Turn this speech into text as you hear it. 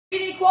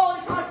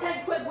quality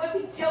content, quit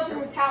whipping children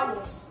with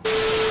towels.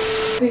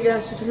 Okay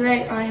guys, so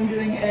today I am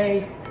doing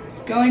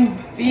going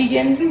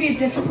vegan. It's gonna be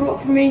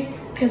difficult for me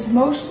because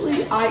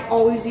mostly I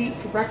always eat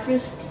for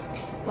breakfast,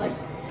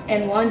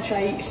 and lunch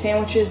I eat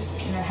sandwiches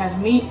and I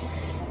have meat,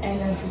 and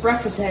then for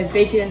breakfast I have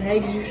bacon and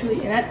eggs usually,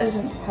 and that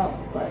doesn't help,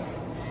 but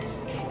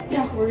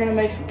yeah, we're gonna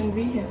make something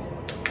vegan.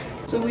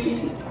 So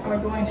we are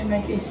going to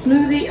make a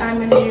smoothie. I'm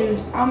going to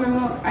use almond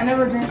milk. I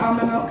never drink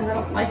almond milk because I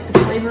don't like the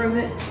flavor of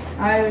it.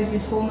 I always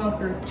use whole milk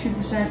or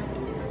 2%,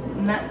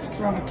 and that's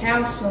from a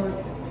cow, so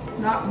it's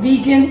not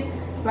vegan.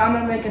 But I'm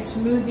going to make a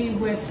smoothie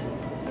with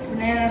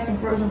banana, some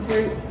frozen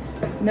fruit,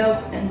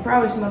 milk, and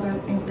probably some other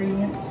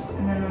ingredients.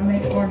 And then I'm going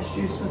to make orange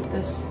juice with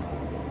this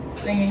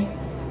thingy,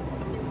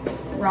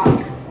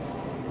 rock.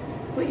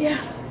 But yeah,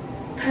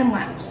 time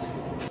lapse.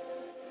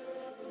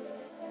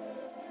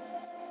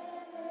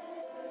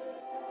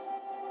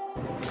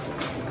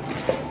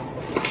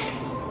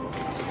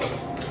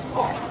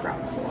 Oh crap,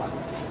 it's a lot.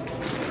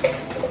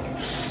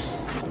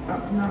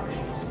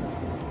 Obnoxious.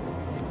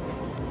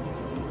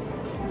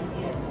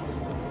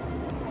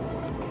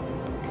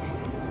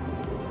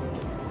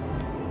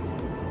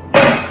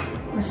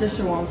 My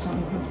sister wants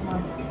something, that's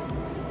mine.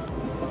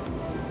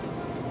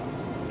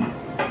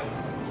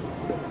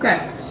 Okay,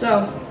 so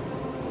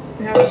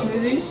we have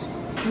smoothies.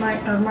 My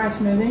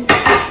smoothie.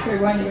 Here,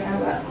 when you can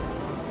have that.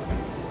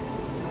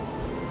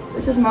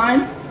 This is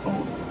mine.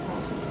 Oh.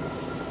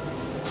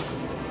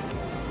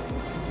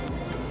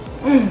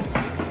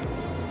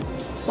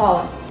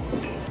 Solid.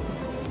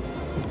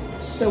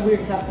 So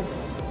weird that.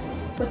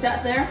 Put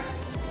that there.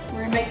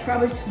 We're gonna make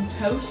probably some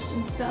toast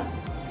and stuff.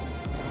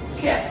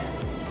 Okay.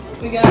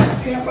 We got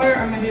peanut butter.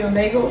 I'm gonna do a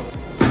bagel.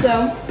 So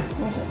I'm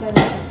gonna put that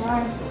on the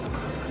side.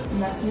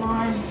 And that's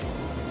mine.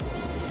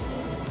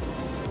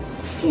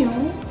 And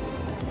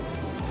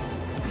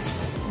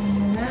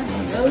then that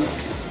one goes.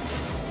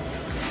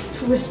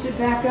 Twist it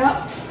back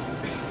up.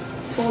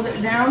 Fold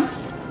it down.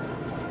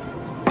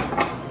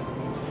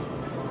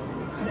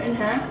 Cut it in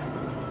half.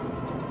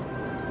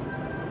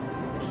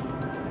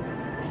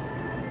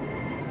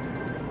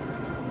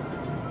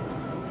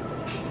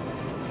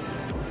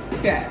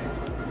 Okay.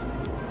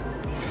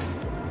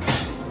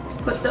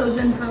 Put those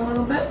in for a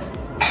little bit.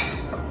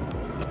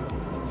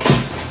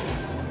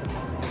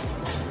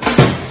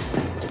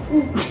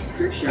 Ooh,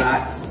 3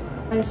 shots.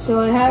 And so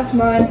I have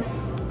my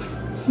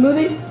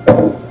smoothie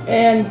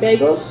and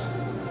bagels.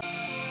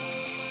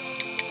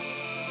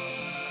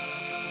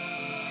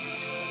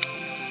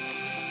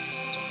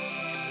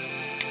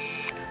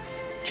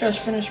 Just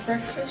finished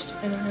breakfast,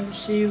 and I will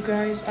see you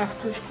guys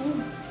after school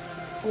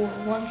for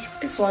lunch.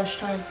 It's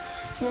lunchtime.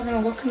 We're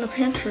gonna look in the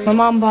pantry. My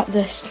mom bought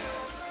this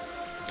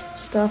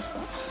stuff.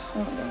 I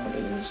don't know what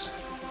it is.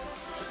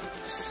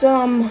 It's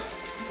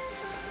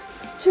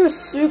a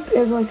soup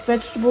and like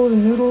vegetables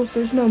and noodles.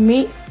 There's no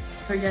meat.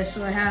 Okay guys,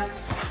 so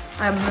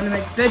I'm gonna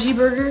make veggie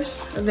burgers,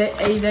 a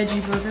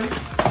veggie burger,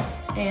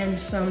 and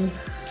some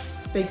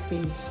baked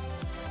beans.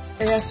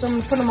 Okay guys, so I'm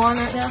gonna put them on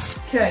right now.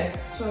 Okay,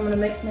 so I'm gonna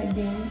make my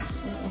beans.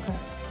 Okay,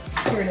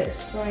 here it is.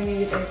 So I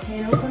need a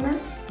can opener.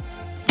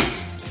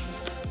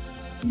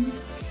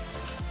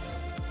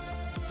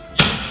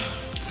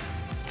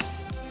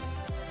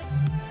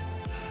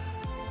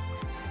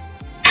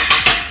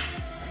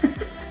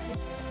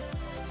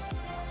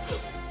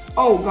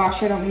 Oh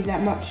gosh, I don't need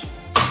that much.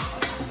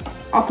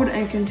 I'll put it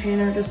in a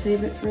container to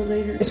save it for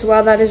later. So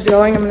while that is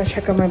going, I'm gonna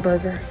check on my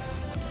burger.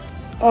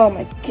 Oh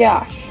my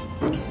gosh.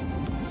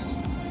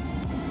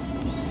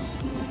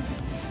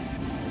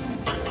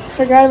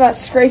 Forgot about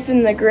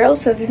scraping the grill,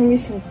 so there's gonna be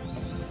some.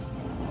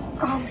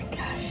 Oh my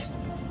gosh.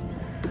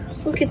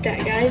 Look at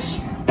that,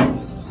 guys.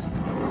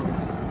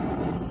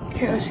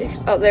 Here, let's see.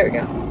 Oh, there we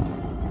go.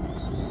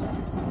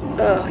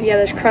 Oh, yeah,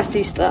 there's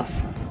crusty stuff.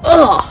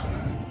 Ugh.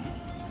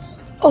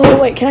 Oh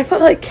wait, can I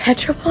put like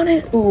ketchup on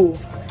it? Ooh,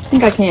 I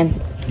think I can.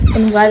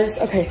 And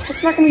lettuce, okay,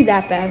 it's not gonna be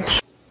that bad.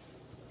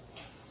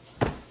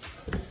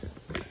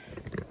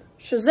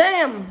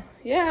 Shazam,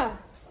 yeah.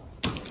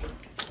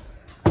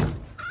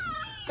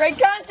 Great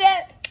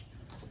content.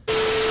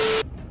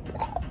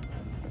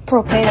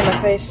 Propane in my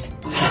face.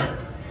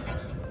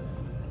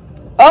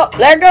 Oh,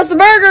 there goes the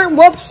burger,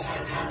 whoops.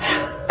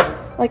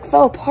 Like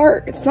fell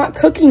apart, it's not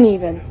cooking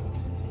even.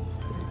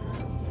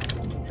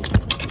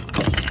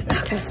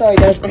 Okay, sorry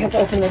guys, I have to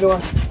open the door.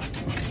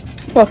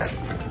 Look,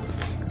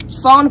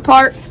 it's falling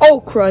apart. Oh,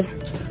 crud.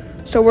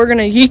 So we're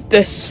gonna yeet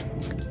this.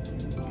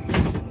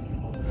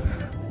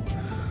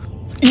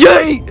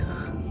 Yay!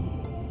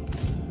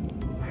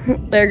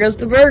 There goes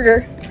the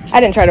burger. I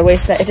didn't try to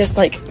waste that. It just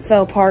like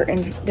fell apart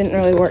and didn't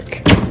really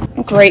work.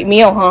 Great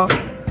meal, huh?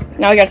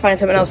 Now we gotta find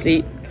something else to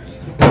eat.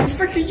 What the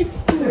frick are you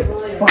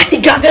doing? I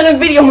got that on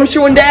video. I'm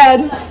showing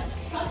Dad.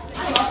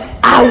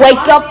 I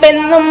wake up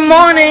in the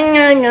morning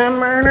and got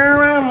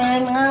murder on my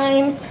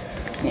mind.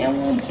 Yeah,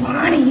 little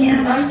body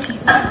out his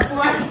teeth.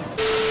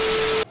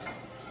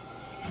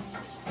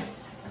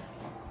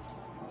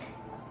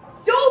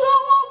 Yo,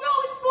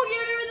 whoa, it's Spooky.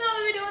 We're doing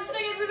another video, and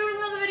today we're doing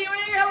another video.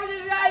 And here, how we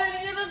just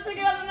check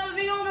out another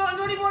video. We're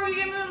doing 24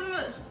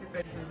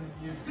 vegan.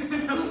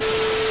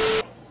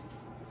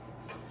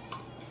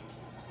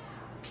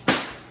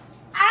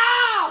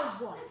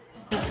 Ow!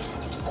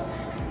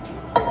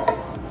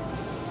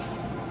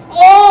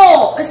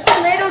 Oh, it's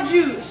tomato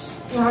juice.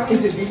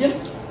 Is it vegan?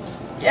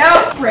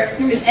 Yeah, frick.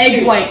 It's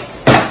egg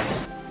whites.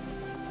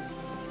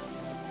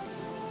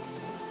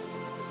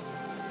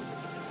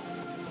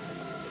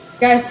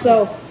 Guys,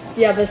 so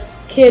yeah, this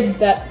kid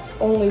that's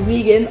only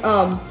vegan,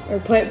 or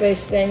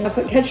plant-based thing, I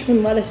put ketchup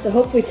and lettuce to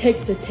hopefully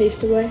take the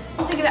taste away.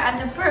 Don't think of it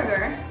as a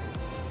burger.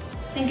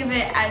 Think of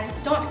it as,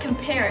 don't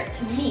compare it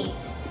to meat.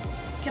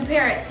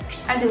 Compare it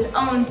as its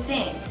own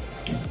thing.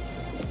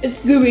 It's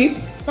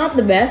gooey, not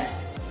the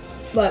best,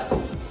 but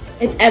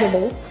it's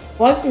edible.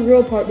 I like the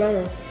real part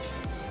better.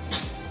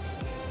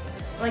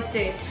 Like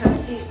the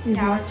toasty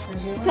Dallas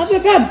It's not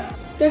that bad.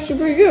 It's actually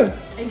pretty good.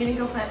 Are you gonna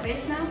go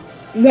plant-based now?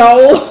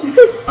 No.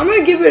 I'm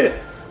gonna give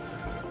it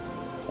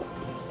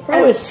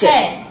probably a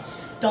 10.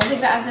 Don't think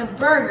of it as a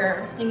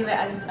burger. Think of it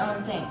as its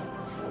own thing.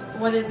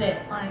 What is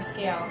it on a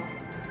scale?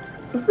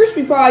 The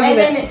crispy part, I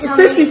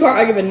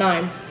give it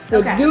 9. The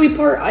Okay. gooey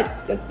part, I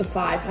get the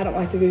 5. I don't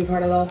like the gooey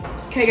part at all.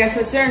 Okay, guys, so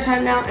it's dinner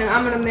time now, and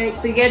I'm gonna make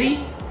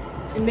spaghetti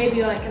and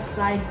maybe like a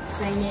side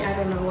thingy. I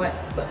don't know what,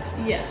 but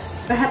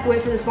yes. I have to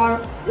wait for this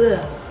water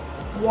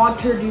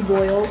to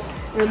boil.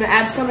 And I'm gonna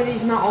add some of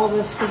these, not all of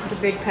this, because it's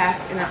a big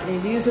pack, and I don't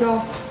need to use it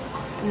all.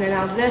 And then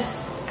out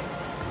this,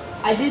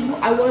 I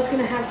was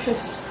gonna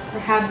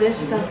have this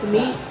without the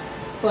meat,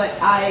 but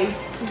I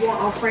want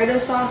Alfredo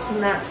sauce,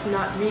 and that's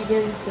not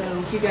vegan. So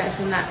I'll see you guys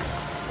when that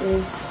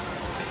is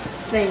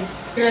thing.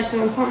 Okay, so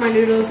I'm gonna put my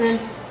noodles in.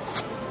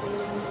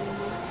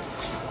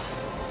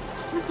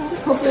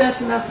 Hopefully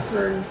that's enough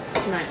for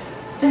tonight.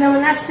 And then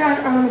when that's done,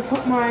 I'm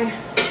gonna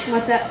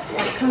let that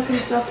like cook and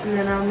stuff, and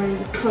then I'm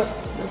gonna put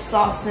the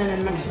sauce in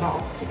and mix it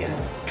all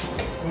together.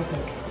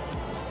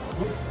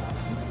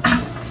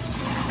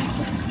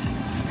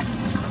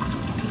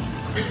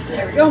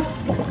 There we go.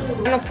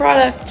 Final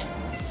product.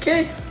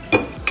 Okay.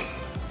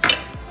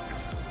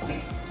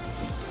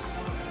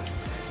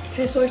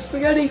 Okay, so it's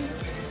spaghetti.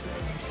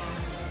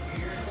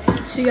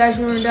 See you guys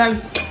when we're done.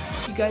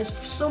 Thank you guys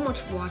so much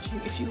for watching.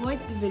 If you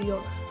liked the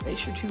video, make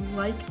sure to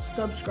like,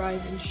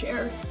 subscribe, and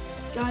share.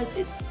 Guys,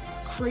 it's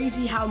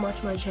crazy how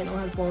much my channel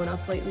has blown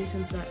up lately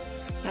since that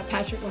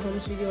Patrick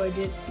Mahomes video I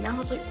did. Now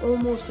it's like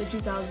almost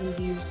 50,000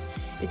 views.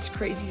 It's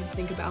crazy to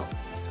think about.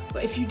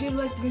 But if you did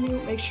like the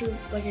video, make sure,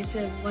 like I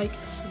said, like,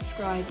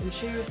 subscribe, and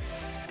share,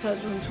 because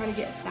I'm trying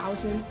to get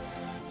 1,000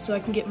 so I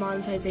can get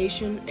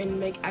monetization and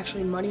make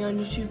actually money on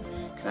YouTube.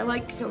 Because I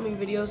like filming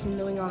videos and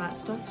doing all that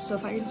stuff. So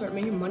if I can start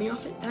making money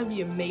off it, that would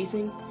be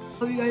amazing.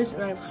 Love you guys,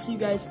 and I will see you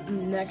guys in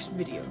the next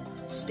video.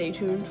 Stay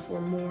tuned for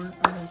more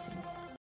amazing